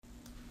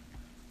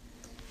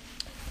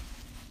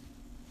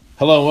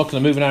Hello and welcome to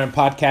Moving Iron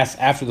Podcast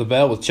After the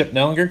Bell with Chip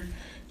Nellinger.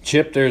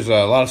 Chip, there's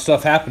a lot of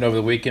stuff happened over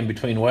the weekend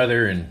between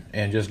weather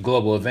and just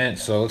global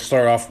events. So let's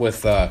start off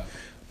with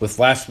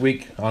last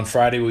week on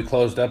Friday we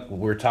closed up. We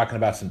were talking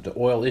about the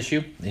oil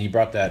issue, and you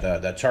brought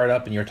that chart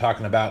up, and you were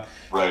talking about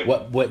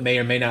what may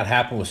or may not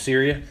happen with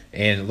Syria.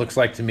 And it looks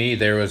like to me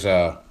there's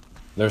some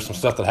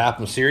stuff that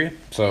happened with Syria.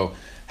 So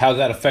how does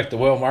that affect the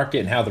oil market,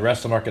 and how the rest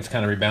of the market's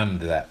kind of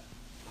rebounded to that?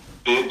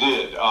 It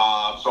did.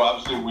 So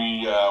obviously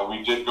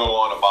we did go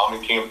on a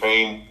bombing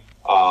campaign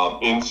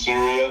in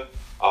Syria.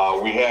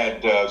 We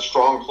had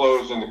strong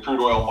close in the crude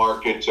oil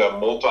market,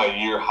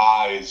 multi-year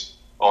highs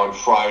on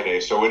Friday.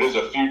 So it is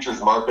a futures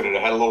market.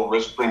 It had a little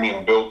risk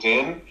premium built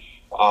in.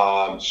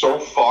 So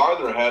far,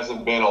 there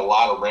hasn't been a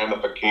lot of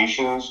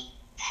ramifications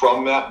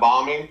from that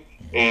bombing,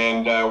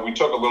 and we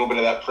took a little bit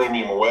of that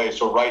premium away.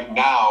 So right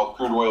now,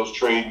 crude oil is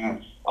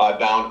trading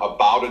down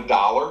about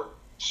 $1.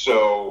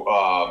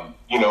 So,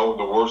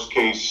 the worst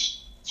case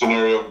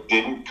scenario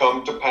didn't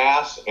come to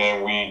pass,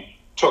 and we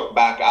took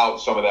back out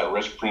some of that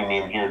risk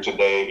premium here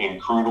today in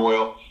crude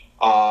oil.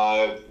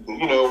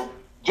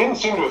 Didn't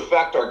seem to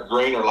affect our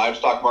grain or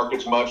livestock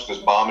markets much, this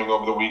bombing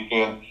over the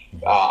weekend.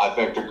 I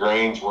think the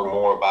grains were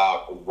more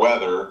about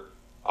weather.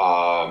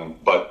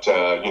 But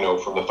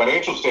from the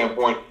financial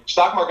standpoint,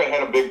 stock market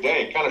had a big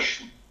day.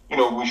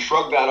 We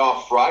shrugged that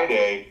off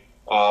Friday.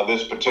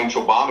 This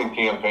potential bombing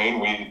campaign,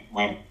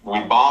 we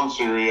bombed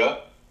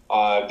Syria.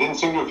 Didn't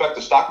seem to affect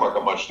the stock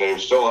market much today. It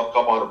was still up a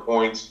couple hundred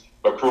points,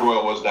 but crude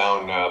oil was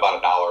down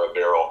about $1 a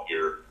barrel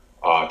here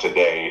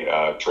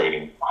today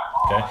trading.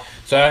 Okay,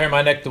 so out here in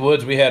my neck of the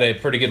woods, we had a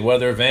pretty good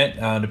weather event.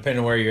 Depending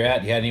on where you're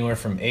at, you had anywhere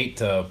from 8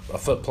 to a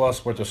foot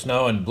plus worth of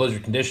snow and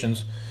blizzard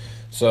conditions.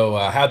 So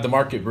how'd the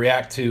market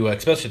react to,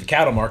 especially the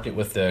cattle market,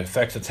 with the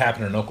effects that's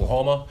happening in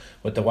Oklahoma,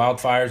 with the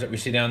wildfires that we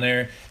see down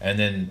there, and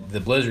then the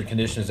blizzard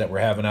conditions that we're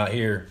having out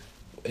here?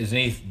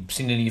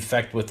 Seen any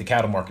effect with the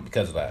cattle market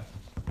because of that?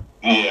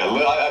 Yeah,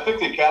 I think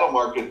the cattle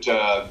market,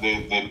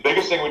 the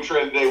biggest thing we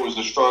traded today was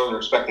the stronger than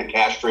expected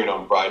cash trade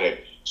on Friday.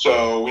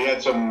 So we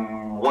had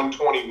some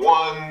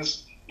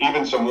 121s,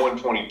 even some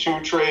 122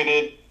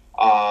 traded.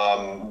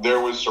 There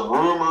was some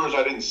rumors.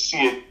 I didn't see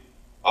it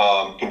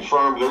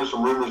confirmed. There were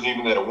some rumors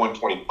even that a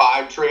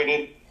 125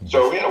 traded.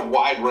 So we had a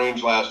wide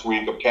range last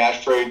week of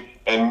cash trade,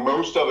 and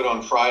most of it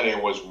on Friday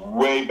was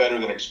way better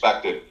than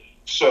expected.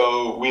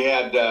 So we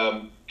had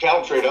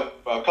cattle trade up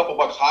a couple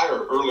bucks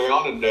higher early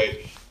on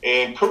today,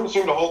 and couldn't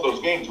seem to hold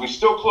those gains. We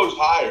still closed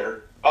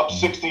higher, up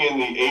 60 in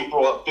the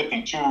April, up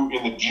 52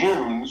 in the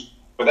Junes,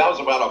 but that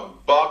was about a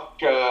buck,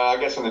 I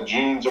guess in the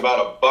Junes,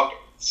 about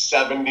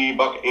 $1.70,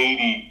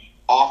 $1.80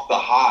 off the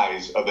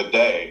highs of the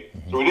day.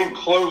 So we didn't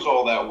close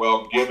all that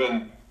well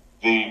given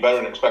the better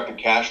than expected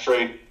cash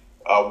trade.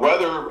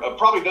 Weather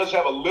probably does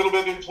have a little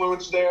bit of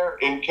influence there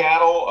in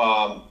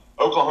cattle.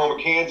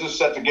 Oklahoma, Kansas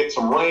set to get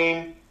some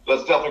rain.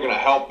 That's definitely going to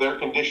help their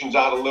conditions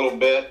out a little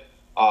bit.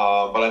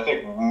 But I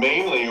think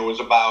mainly it was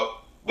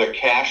about the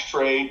cash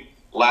trade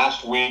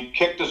last week.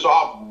 Kicked us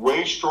off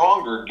way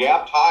stronger,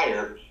 gapped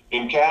higher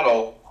in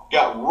cattle.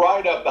 Got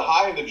right up. The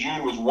high in the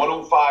June was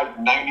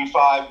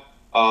 105.95.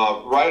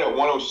 Right at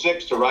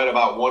 106 to right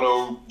about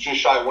 10, just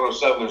shy of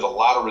 107. There's a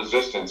lot of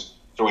resistance,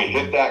 so we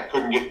hit that,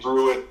 couldn't get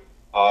through it.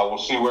 We'll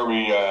see where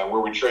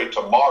we trade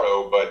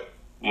tomorrow, but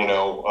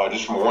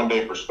just from a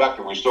one-day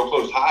perspective, we still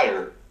closed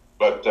higher,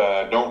 but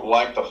don't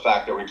like the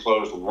fact that we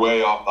closed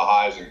way off the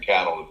highs in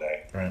cattle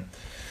today. Right.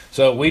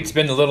 So wheat's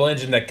been the little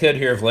engine that could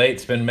here of late.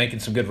 It's been making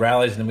some good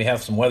rallies, and then we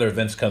have some weather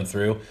events come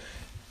through.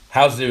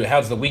 How's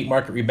the wheat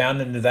market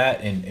rebounding into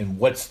that, and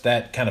what's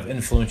that kind of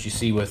influence you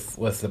see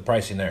with the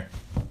pricing there?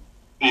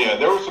 Yeah,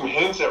 there were some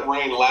hints at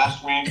rain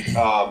last week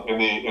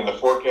in the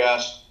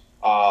forecast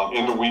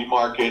in the wheat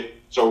market.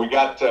 So we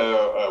got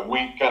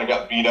wheat kind of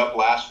got beat up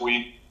last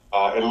week.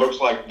 It looks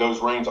like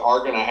those rains are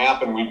going to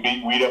happen. We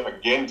beat wheat up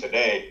again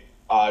today.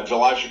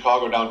 July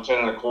Chicago down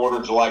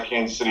 10.25. July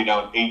Kansas City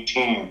down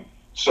 18.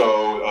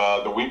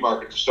 So the wheat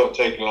market is still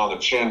taking on the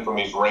chin from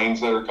these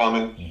rains that are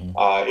coming.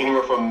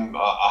 Anywhere from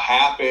a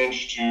half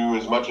inch to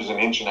as much as an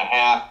inch and a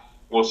half.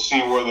 We'll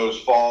see where those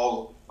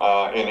fall.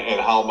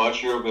 And how much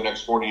here over the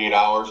next 48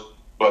 hours.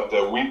 But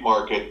the wheat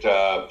market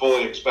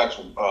fully expects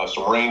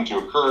some rain to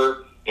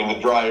occur in the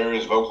dry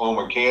areas of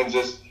Oklahoma and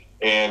Kansas,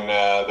 and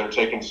they're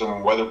taking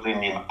some weather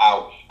premium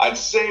out. I'd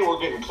say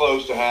we're getting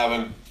close to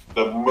having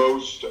the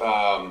most,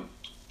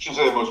 shouldn't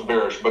say the most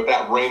bearish, but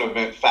that rain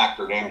event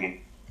factored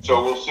in.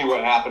 So we'll see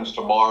what happens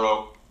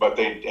tomorrow, but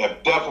they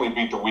have definitely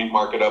beat the wheat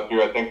market up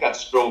here. I think that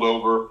spilled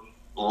over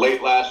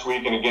late last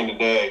week and again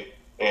today,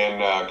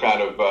 and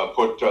kind of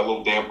put a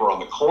little damper on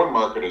the corn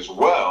market as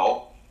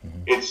well.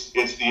 It's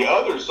the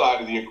other side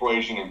of the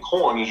equation in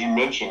corn, as you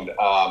mentioned.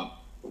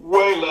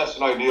 Way less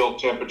than ideal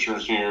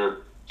temperatures here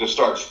to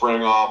start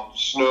spring off.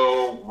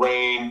 Snow,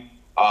 rain,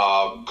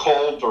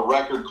 cold to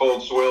record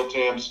cold soil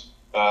temps,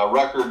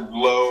 record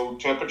low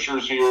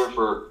temperatures here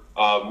for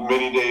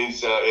many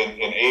days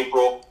in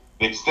April.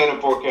 The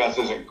extended forecast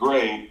isn't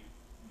great,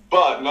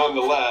 but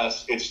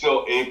nonetheless, it's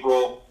still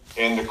April.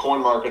 And the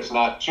corn market's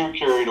not too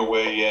carried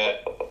away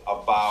yet.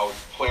 about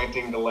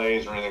planting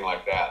delays or anything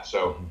like that.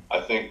 So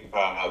I think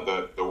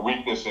the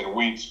weakness in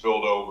wheat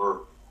spilled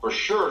over for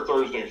sure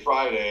Thursday,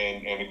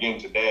 Friday, and again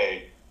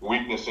today.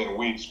 Weakness in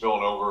wheat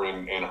spilling over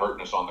and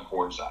hurting us on the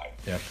corn side.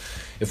 Yeah.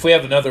 If we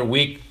have another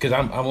week, because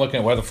I'm looking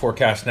at weather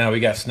forecast now,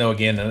 we got snow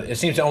again, and it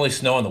seems to only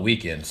snow on the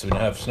weekend, so we don't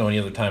have snow any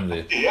other time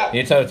of any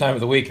other time of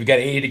the week. We got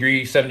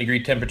 80-degree,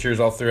 70-degree temperatures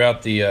all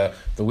throughout the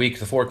week,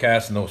 the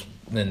forecast, and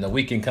then the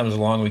weekend comes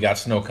along, we got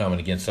snow coming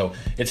again. So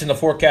it's in the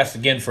forecast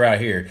again for out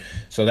here.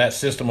 So that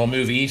system will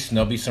move east, and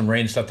there'll be some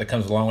rain stuff that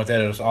comes along with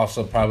that. It'll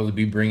also probably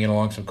be bringing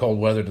along some cold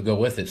weather to go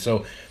with it.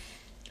 So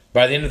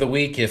by the end of the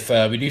week, if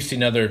we do see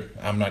another,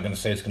 I'm not going to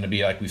say it's going to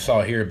be like we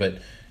saw here, but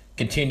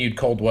continued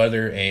cold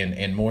weather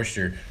and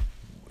moisture,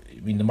 I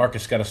mean, the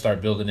market's got to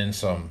start building in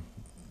some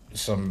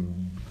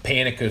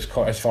panic as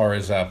far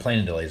as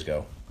planning delays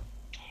go.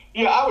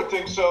 Yeah, I would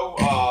think so.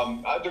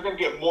 They're going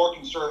to get more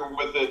concerned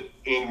with it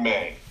in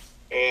May.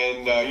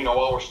 And,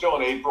 while we're still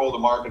in April, the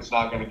market's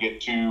not going to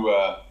get too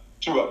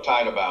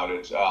uptight about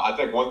it. I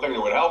think one thing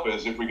that would help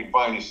is if we can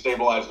finally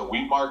stabilize the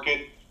wheat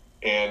market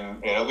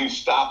and at least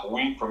stop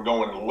wheat from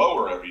going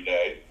lower every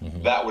day,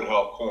 that would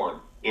help corn.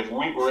 If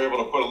wheat were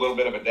able to put a little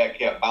bit of a dead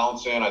cat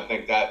bounce in, I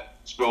think that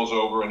spills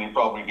over, and you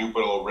probably do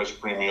put a little risk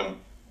premium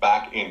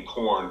back in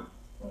corn.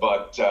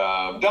 But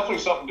definitely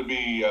something to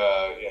be,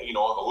 on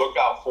the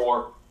lookout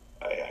for.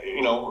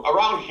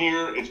 Around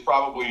here, it's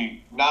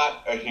probably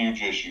not a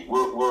huge issue.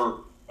 We're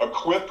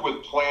equipped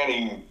with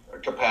planting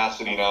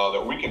capacity now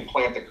that we can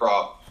plant the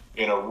crop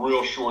in a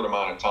real short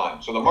amount of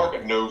time. So the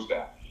market knows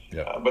that.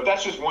 Yeah. But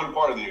that's just one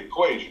part of the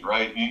equation,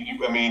 right?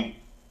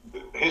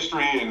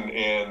 History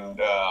and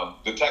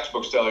the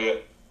textbooks tell you,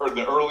 or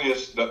the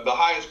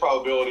highest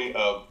probability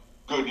of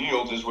good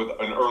yields is with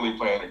an early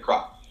planted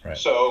crop. Right.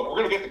 So we're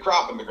going to get the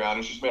crop in the ground.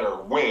 It's just a matter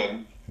of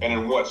when and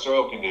in what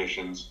soil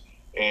conditions.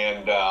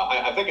 And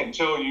I think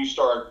until you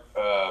start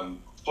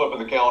flipping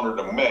the calendar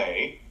to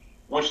May,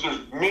 which there's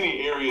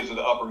many areas of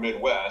the upper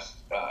Midwest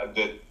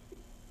that,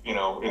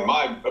 in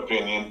my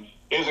opinion,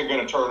 isn't going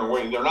to turn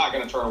away. They're not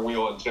going to turn a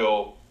wheel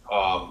until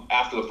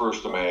after the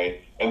 1st of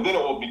May, and then it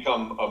will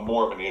become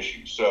more of an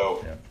issue.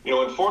 So,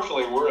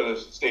 unfortunately, we're at a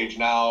stage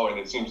now, and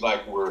it seems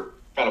like we're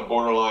kind of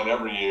borderline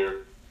every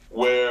year,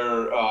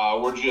 where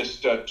we're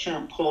just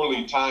 2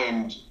 poorly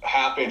timed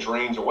half-inch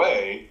rains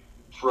away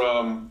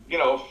from,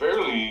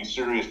 fairly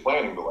serious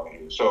planting delay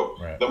here. So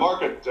the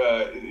market,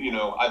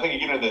 I think you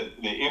get into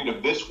the end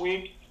of this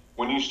week,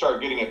 when you start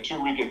getting a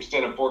 2-week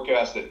extended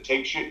forecast that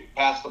takes you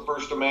past the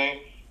 1st of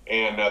May,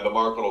 and the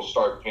market will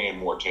start paying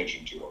more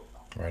attention to it.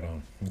 Right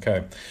on.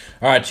 Okay.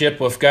 All right,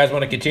 Chip. Well, if guys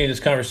want to continue this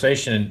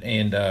conversation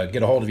and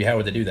get a hold of you, how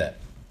would they do that?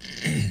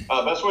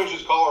 Best way is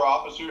just call our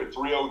office here at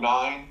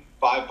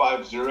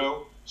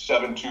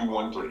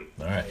 309-550-7213.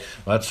 All right.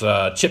 Well, that's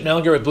Chip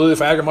Nellinger with Blue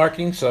Leaf Agri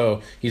Marketing.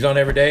 So he's on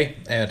every day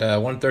at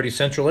 1:30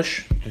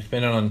 Central-ish,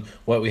 depending on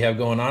what we have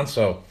going on.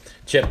 So,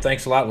 Chip,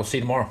 thanks a lot. We'll see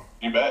you tomorrow.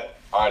 You bet.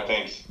 All right,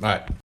 thanks. All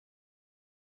right.